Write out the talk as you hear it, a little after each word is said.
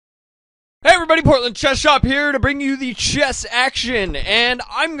everybody, Portland Chess Shop here to bring you the chess action, and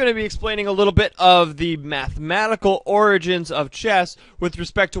I'm going to be explaining a little bit of the mathematical origins of chess with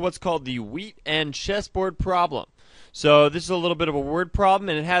respect to what's called the wheat and chessboard problem. So this is a little bit of a word problem,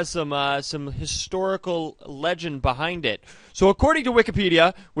 and it has some historical legend behind it. So according to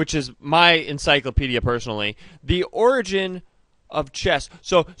Wikipedia, which is my encyclopedia personally, the origin of chess.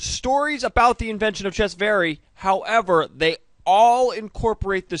 So stories about the invention of chess vary, however, they all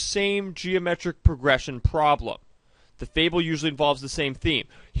incorporate the same geometric progression problem. The fable usually involves the same theme.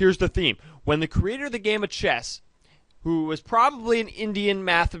 Here's the theme. When the creator of the game of chess, who was probably an Indian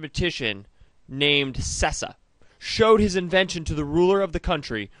mathematician named Sessa, showed his invention to the ruler of the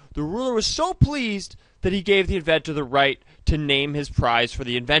country, the ruler was so pleased that he gave the inventor the right to name his prize for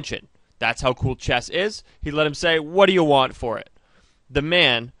the invention. That's how cool chess is. He let him say, "What do you want for it?" The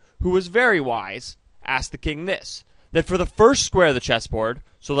man, who was very wise, asked the king this: that for the first square of the chessboard,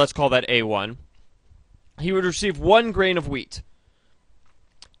 so let's call that A1, he would receive 1 grain of wheat.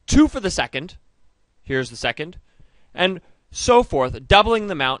 2 for the second, here's the second, and so forth, doubling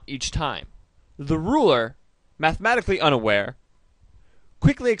the amount each time. The ruler, mathematically unaware,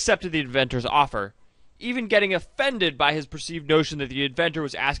 quickly accepted the inventor's offer, even getting offended by his perceived notion that the inventor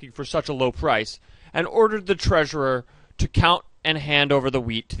was asking for such a low price, and ordered the treasurer to count and hand over the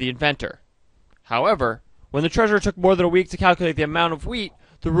wheat to the inventor. However, when the treasurer took more than a week to calculate the amount of wheat,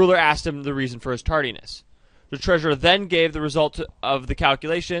 the ruler asked him the reason for his tardiness. The treasurer then gave the result of the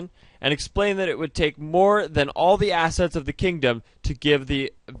calculation and explained that it would take more than all the assets of the kingdom to give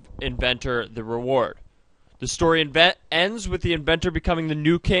the inventor the reward. The story ends with the inventor becoming the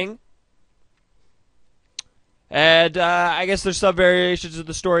new king. And I guess there's some variations of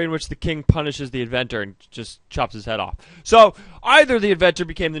the story in which the king punishes the inventor and just chops his head off. So either the inventor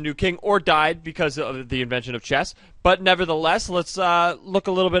became the new king or died because of the invention of chess. But nevertheless, let's look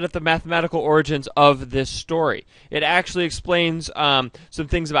a little bit at the mathematical origins of this story. It actually explains some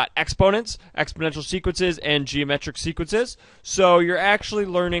things about exponents, exponential sequences, and geometric sequences. So you're actually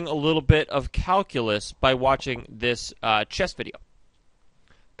learning a little bit of calculus by watching this chess video.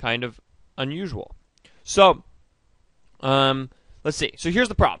 Kind of unusual. So let's see. So here's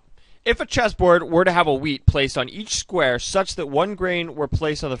the problem. If a chessboard were to have a wheat placed on each square such that 1 grain were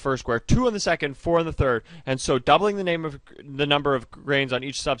placed on the first square, 2 on the second, 4 on the third, and so doubling the number of grains on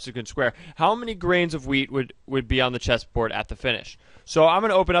each subsequent square, how many grains of wheat would be on the chessboard at the finish? So I'm going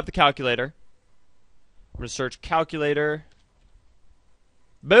to open up the calculator. I'm going to search calculator.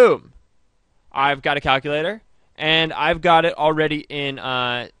 Boom! I've got a calculator, and I've got it already in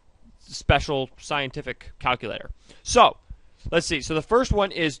special scientific calculator. So let's see. So the first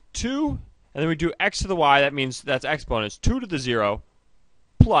one is 2, and then we do x to the y. That means that's exponents. 2 to the 0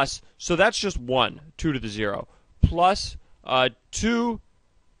 plus, so that's just 1, 2 to the 0, plus 2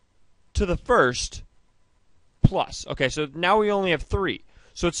 to the first plus. Okay, so now we only have 3.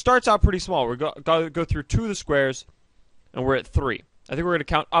 So it starts out pretty small. We're going to go through 2 of the squares, and we're at 3. I think we're going to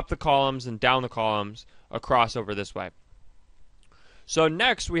count up the columns and down the columns across over this way. So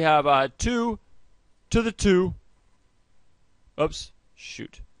next we have 2 to the 2. Oops,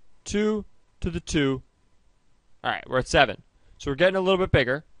 shoot. 2 to the 2. All right, we're at 7. So we're getting a little bit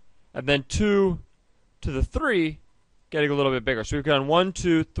bigger. And then 2 to the 3, getting a little bit bigger. So we've gone 1,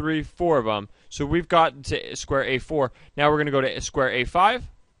 2, 3, 4 of them. So we've gotten to square A4. Now we're going to go to square A5.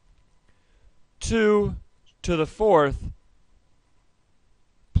 2 to the 4th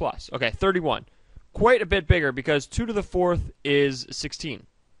plus. Okay, 31. Quite a bit bigger because 2 to the 4th is 16.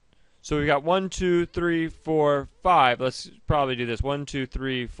 So we've got 1, 2, 3, 4, 5. Let's probably do this. 1, 2,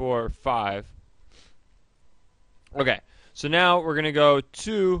 3, 4, 5. Okay. So now we're going to go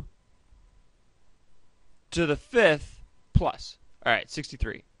 2 to the 5th plus. All right,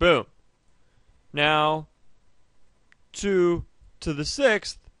 63. Boom. Now 2 to the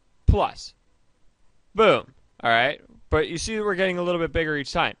 6th plus. Boom. All right. But you see we're getting a little bit bigger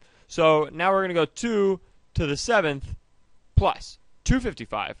each time. So now we're going to go 2 to the 7th plus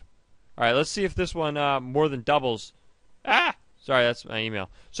 255. All right, let's see if this one more than doubles. Sorry, that's my email.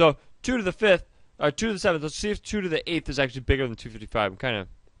 So 2 to the 5th, 2 to the 7th. Let's see if 2 to the 8th is actually bigger than 255. I'm kind of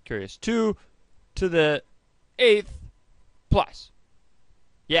curious. 2 to the 8th plus.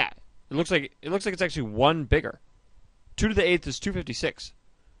 Yeah, it looks like it's actually 1 bigger. 2 to the 8th is 256.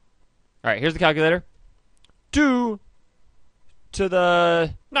 All right, here's the calculator. 2 to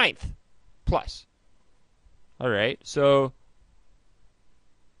the 9th plus. All right, so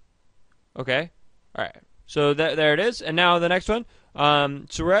okay. All right. So there it is. And now the next one.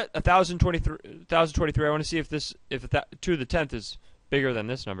 So we're at 1,023. 1,023. I want to see if 2 to the 10th is bigger than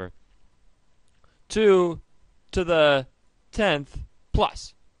this number. 2 to the 10th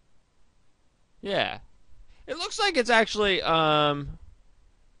plus. Yeah. It looks like it's actually,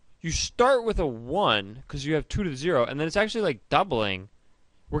 you start with a 1 because you have 2 to the 0, and then it's actually like doubling.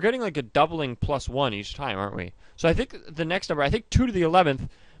 We're getting like a doubling plus 1 each time, aren't we? So I think the next number, I think 2 to the 11th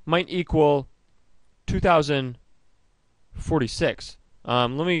might equal 2046. Let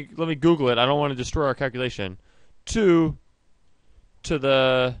me Google it. I don't want to destroy our calculation. 2 to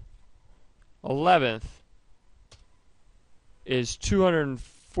the 11th is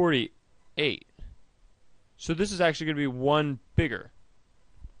 248. So this is actually going to be 1 bigger.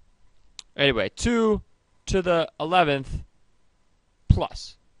 Anyway, 2 to the 11th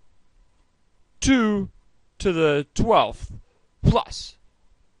plus 2 to the 12th plus.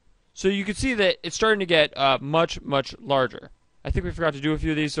 So you can see that it's starting to get much, much larger. I think we forgot to do a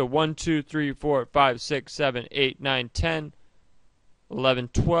few of these. So 1, 2, 3, 4, 5, 6, 7, 8, 9, 10, 11,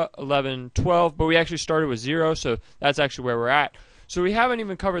 12. But we actually started with 0, so that's actually where we're at. So we haven't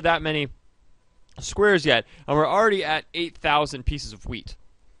even covered that many squares yet, and we're already at 8,000 pieces of wheat.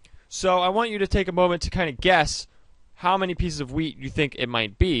 So I want you to take a moment to kind of guess how many pieces of wheat you think it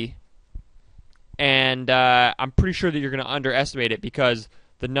might be. And I'm pretty sure that you're going to underestimate it because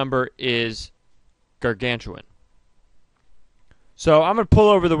the number is gargantuan. So I'm going to pull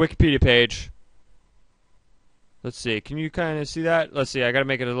over the Wikipedia page. Let's see. Can you kind of see that? Let's see. I got to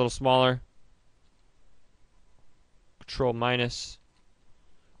make it a little smaller. Control minus.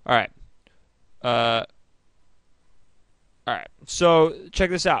 All right. All right. So check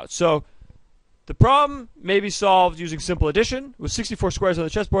this out. So the problem may be solved using simple addition. With 64 squares on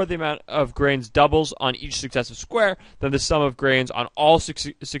the chessboard, the amount of grains doubles on each successive square. Then the sum of grains on all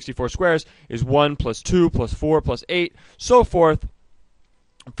 64 squares is 1 plus 2 plus 4 plus 8, so forth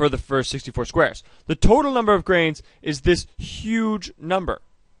for the first 64 squares. The total number of grains is this huge number.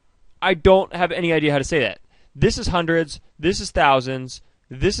 I don't have any idea how to say that. This is hundreds, this is thousands,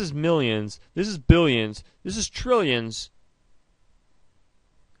 this is millions, this is billions, this is trillions,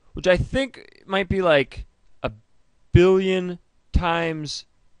 which I think might be like a billion times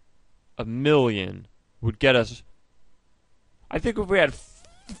a million would get us. I think if we had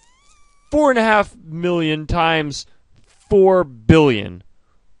 4.5 million times 4 billion,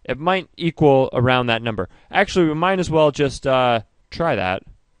 it might equal around that number. Actually, we might as well just try that.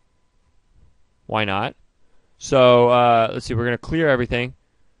 Why not? So let's see. We're going to clear everything.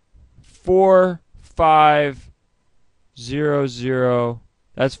 4, 5, 0, 0.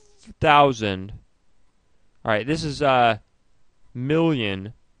 That's 1,000. All right, this is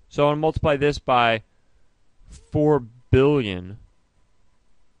million. So I'll multiply this by 4 billion.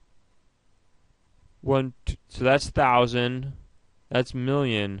 So that's 1,000. That's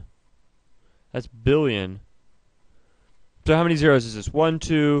million. That's billion. So how many zeros is this? 1,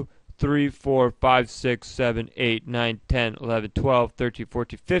 2, 3, 4, 5, 6, 7, 8, 9, 10, 11, 12, 13,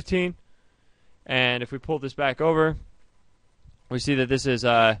 14, 15. And if we pull this back over, we see that this is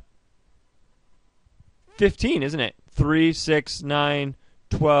 15, isn't it? 3, 6, 9,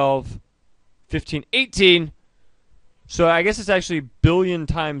 12, 15, 18. So I guess it's actually billion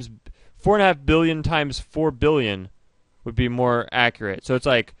times 4.5 billion times 4 billion would be more accurate. So it's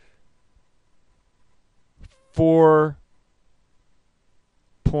like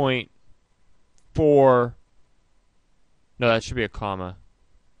 4.4. No, that should be a comma.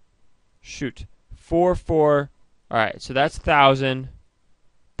 Shoot. 4. All right, so that's 1,000.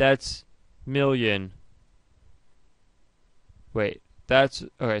 That's million. Wait, that's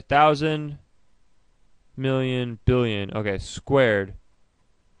okay. 1,000, million, billion. Okay, squared.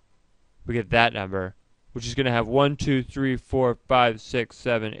 We get that number, which is going to have 1, 2, 3, 4, 5, 6,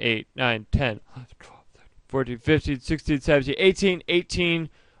 7, 8, 9, 10, 11, 12, 13, 14, 15, 16, 17, 18. 18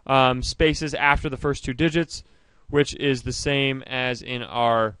 spaces after the first 2 digits, which is the same as in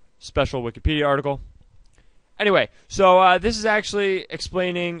our special Wikipedia article. Anyway, so this is actually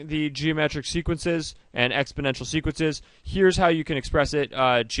explaining the geometric sequences and exponential sequences. Here's how you can express it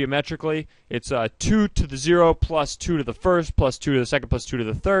geometrically. It's 2 to the 0 plus 2 to the first plus 2 to the second plus 2 to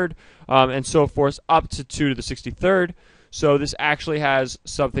the third, and so forth up to 2 to the 63rd. So this actually has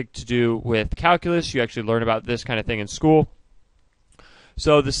something to do with calculus. You actually learn about this kind of thing in school.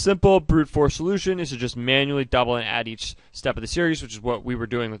 So the simple brute force solution is to just manually double and add each step of the series, which is what we were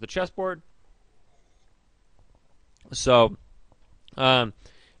doing with the chessboard. So, in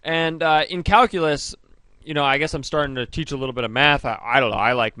calculus, you know, I guess I'm starting to teach a little bit of math. I don't know.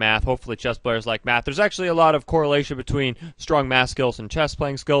 I like math. Hopefully chess players like math. There's actually a lot of correlation between strong math skills and chess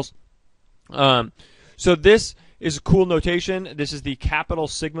playing skills. So this is a cool notation. This is the capital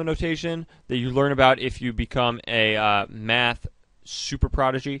sigma notation that you learn about if you become a math super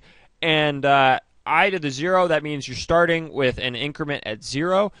prodigy. And I to the 0, that means you're starting with an increment at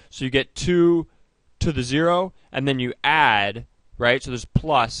 0. So you get 2 to the 0, and then you add, right? So there's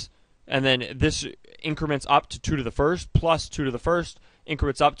plus, and then this increments up to 2 to the first, plus 2 to the first,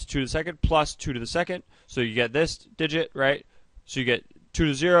 increments up to 2 to the second, plus 2 to the second. So you get this digit, right? So you get 2 to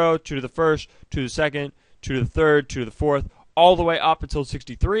the 0, 2 to the first, 2 to the second, 2 to the third, 2 to the fourth, all the way up until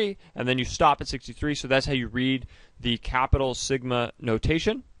 63, and then you stop at 63. So that's how you read the capital sigma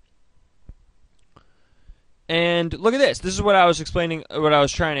notation. And look at this. This is what I was explaining, what I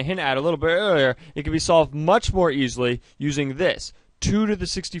was trying to hint at a little bit earlier. It can be solved much more easily using this, 2 to the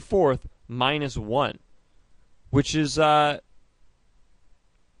 64th minus 1, which is kind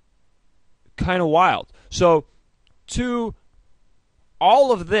of wild. So to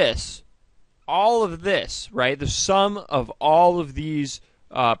all of this, right, the sum of all of these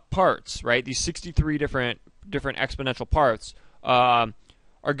parts, right, these 63 different exponential parts are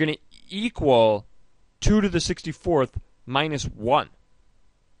going to equal 2 to the 64th minus 1.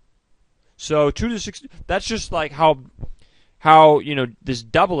 So 2 to the 60, that's just like how this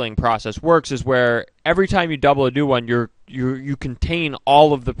doubling process works, is where every time you double a new one, you contain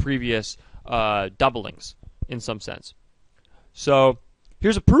all of the previous doublings in some sense. So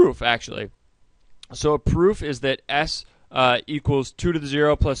here's a proof, actually. So a proof is that S equals 2 to the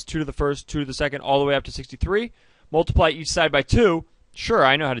 0 plus 2 to the first, 2 to the second, all the way up to 63. Multiply each side by 2. Sure,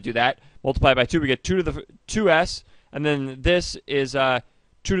 I know how to do that. Multiply by 2, we get 2 to the 2s, and then this is 2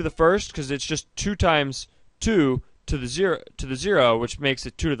 to the first, because it's just 2 times 2 to the 0, which makes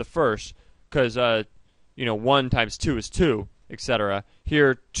it 2 to the first, because 1 times 2 is 2, etc.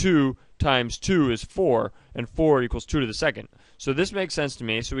 Here 2 times 2 is 4, and 4 equals 2 to the second. So this makes sense to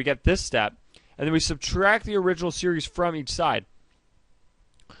me. So we get this step, and then we subtract the original series from each side.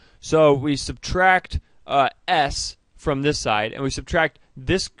 So we subtract s from this side, and we subtract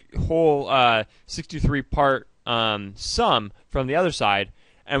this whole 63-part sum from the other side,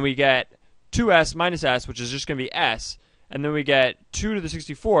 and we get 2s minus s, which is just going to be s, and then we get 2 to the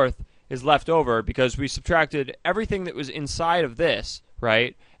 64th is left over because we subtracted everything that was inside of this,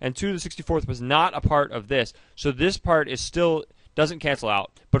 right? And 2 to the 64th was not a part of this, so this part is still doesn't cancel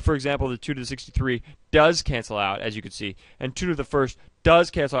out. But for example, the 2 to the 63 does cancel out, as you can see, and 2 to the first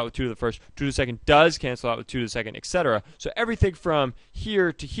does cancel out with 2 to the first, 2 to the second does cancel out with 2 to the second, etc. So everything from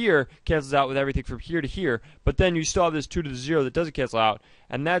here to here cancels out with everything from here to here, but then you still have this 2 to the 0 that doesn't cancel out,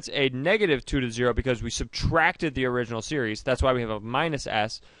 and that's a negative 2 to the 0 because we subtracted the original series. That's why we have a minus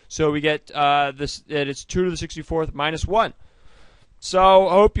s. So we get this, that it's 2 to the 64th minus 1. So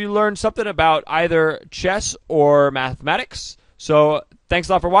I hope you learned something about either chess or mathematics. So thanks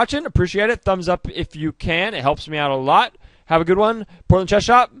a lot for watching. Appreciate it. Thumbs up if you can. It helps me out a lot. Have a good one. Portland Chess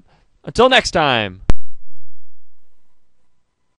Shop. Until next time.